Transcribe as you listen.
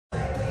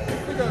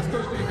guys,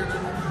 Coach D here.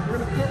 We're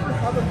going to cover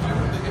how to do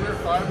the inner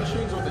thigh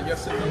machines or the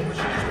yes and no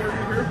machines for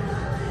you here.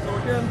 So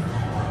again,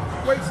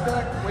 weight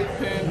stack, weight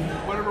pin,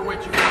 whatever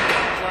weight you want, the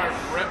desired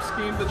rep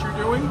scheme that you're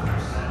doing.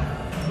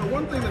 The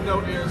one thing to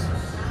note is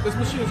this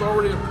machine is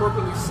already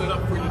appropriately set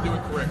up for you to do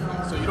it correctly.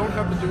 So you don't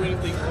have to do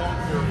anything wrong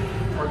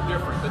or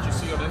different that you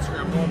see on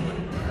Instagram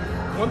normally.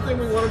 One thing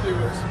we want to do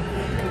is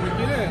when we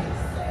get in,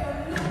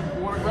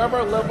 we want to grab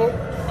our lever,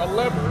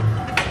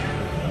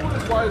 pull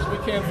as wide as we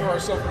can for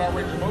ourselves in our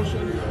range of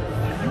motion.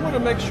 You want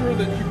to make sure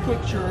that you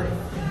put your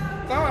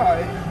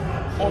thigh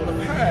on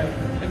the pad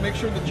and make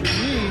sure that your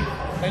knee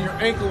and your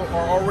ankle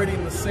are already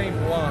in the same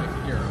line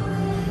here.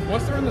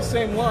 Once they're in the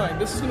same line,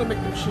 this is going to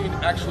make the machine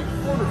actually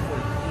harder for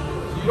you.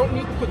 So you don't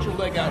need to put your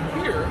leg out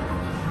here.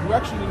 You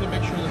actually need to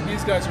make sure that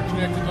these guys are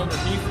connected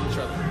underneath each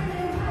other.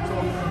 So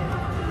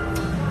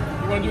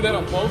you want to do that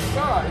on both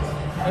sides,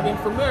 and then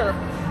from there,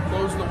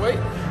 close the weight,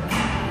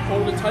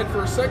 hold it tight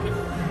for a second,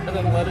 and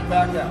then let it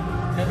back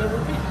out, and then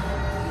repeat.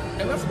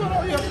 And that's about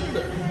all you have to do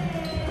there.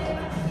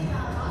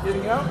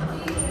 Getting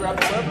out, just grab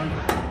the lever,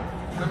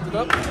 lift it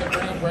up, and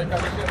bring it right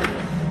back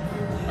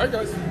again. All right,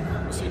 guys,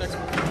 we'll see you next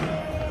week.